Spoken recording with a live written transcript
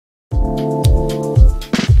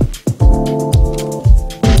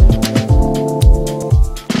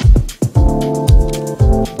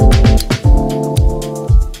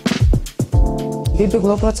Baby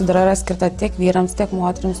Glow procedūra yra skirta tiek vyrams, tiek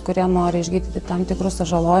moterims, kurie nori išgydyti tam tikrus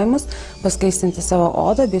sužalojimus, paskaistinti savo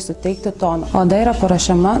odą bei suteikti toną. Oda yra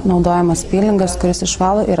paruošiama, naudojamas pilingas, kuris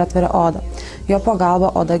išvalo ir atveria odą. Jo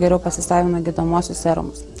pagalba oda geriau pasisavina gydomosius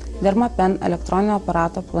serumus. Dermapen, elektroninio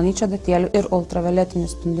aparato, plonyčio adatėlių ir ultravioletinių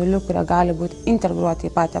spindulių, kurie gali būti integruoti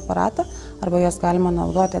į patį aparatą, arba juos galima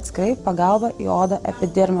naudoti atskirai, pagalba į odą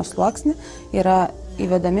epidermio sluoksnį yra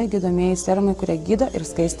įvedami gydomieji serumai, kurie gydo ir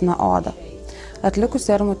skaistina odą. Atlikus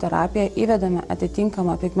serumų terapiją įvedame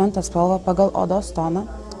atitinkamą pigmento spalvą pagal odos toną,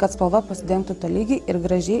 kad spalva pasidengtų tolygiai ir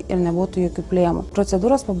gražiai ir nebūtų jokių plėmų.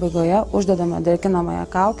 Procedūros pabaigoje uždedame drėkinamąją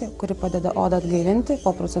kaukę, kuri padeda odą atgaivinti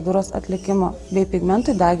po procedūros atlikimo, bei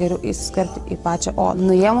pigmentui dar geriau įsiskverbti į pačią odą.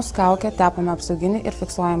 Nuėmus kaukę tepame apsauginį ir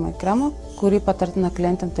fiksuojamą kremą, kurį patartina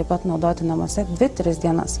klientėms taip pat naudoti namuose 2-3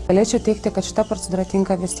 dienas. Galėčiau teigti, kad šita procedūra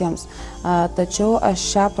tinka visiems, tačiau aš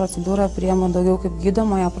šią procedūrą priimu daugiau kaip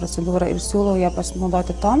gydomąją procedūrą ir siūlau ją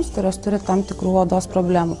pasinaudoti toms, kurios turi tam tikrų odos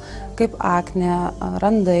problemų, kaip aknė,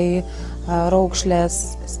 randai, raukšlės,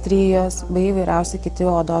 strijos bei įvairiausi kiti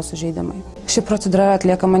odos sužeidimai. Ši procedūra yra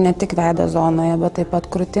atliekama ne tik veido zonoje, bet taip pat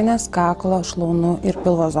krūtinės, kaklo, šlaunų ir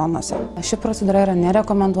pilvo zonose. Ši procedūra yra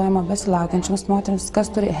nerekomenduojama besilaukiančiams moterims,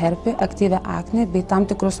 kas turi herpį, aktyvią aknę bei tam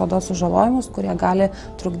tikrus odos sužalojimus, kurie gali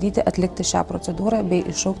trukdyti atlikti šią procedūrą bei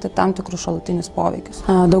iššaukti tam tikrus šalutinius poveikius.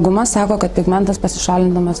 Dauguma sako, kad pigmentas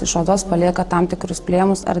pasišalindamas iš odos palieka tam tikrus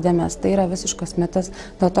plėmus ar dėmes. Tai yra visiškas mitas,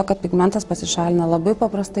 dėl to, kad pigmentas pasišalina labai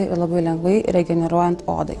paprastai ir labai lengvai regeneruojant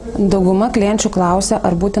odai. Dauguma klienčių klausia,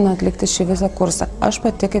 ar būtina atlikti šį visą kursą. Aš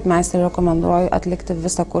pati kaip meistrė rekomenduoju atlikti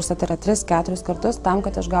visą kursą, tai yra 3-4 kartus, tam,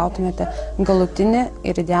 kad išgautumėte galutinį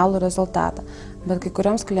ir idealų rezultatą. Bet kai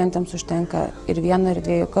kurioms klientėms užtenka ir 1 ir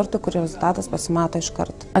 2 kartų, kur rezultatas pasimato iš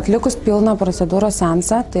karto. Atlikus pilną procedūros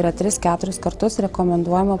seansą, tai yra 3-4 kartus,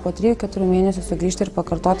 rekomenduojama po 3-4 mėnesių sugrįžti ir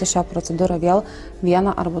pakartoti šią procedūrą vėl 1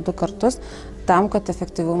 arba 2 kartus, tam, kad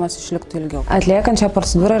efektyvumas išliktų ilgiau. Atliekant šią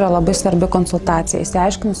procedūrą yra labai svarbi konsultacija.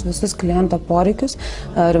 Išsiaiškinus visus kliento poreikius,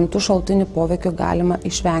 rimtų šalutinių poveikių galima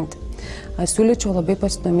išvengti. Siūlyčiau labai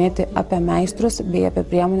pasidomėti apie meistrus bei apie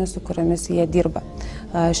priemonės, su kuriamis jie dirba.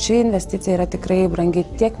 Ši investicija yra tikrai brangi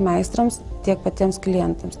tiek meistrams, tiek patiems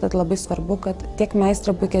klientams. Tad labai svarbu, kad tiek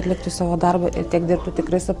meistrai puikiai atliktų savo darbą ir tiek dirbtų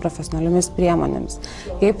tikrai su profesionaliomis priemonėmis.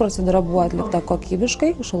 Jei procedūra buvo atlikta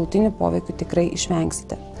kokybiškai, šalutinių poveikių tikrai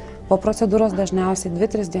išvengsite. Po procedūros dažniausiai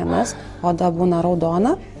 2-3 dienas oda būna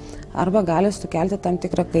raudona arba gali sukelti tam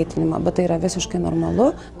tikrą kaitinimą, bet tai yra visiškai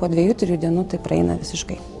normalu, po 2-3 dienų tai praeina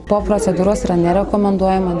visiškai. Po procedūros yra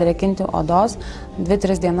nerekomenduojama drėkinti odos,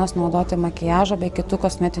 2-3 dienas naudoti makiažą bei kitų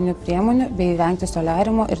kosmetinių priemonių, bei vengti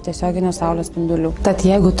soliariumo ir tiesioginių saulės spindulių. Tad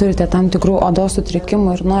jeigu turite tam tikrų odos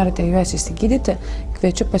sutrikimų ir norite juos išsigydyti,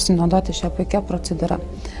 kviečiu pasinaudoti šią puikią procedūrą.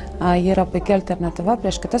 Ji yra puikia alternatyva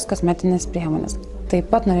prieš kitas kosmetinės priemonės.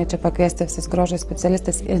 Taip pat norėčiau pakviesti visus grožio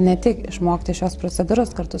specialistus ir ne tik išmokti šios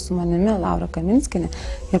procedūros kartu su manimi, Laura Kaminskienė,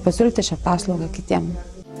 ir pasiūlyti šią paslaugą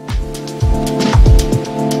kitiems.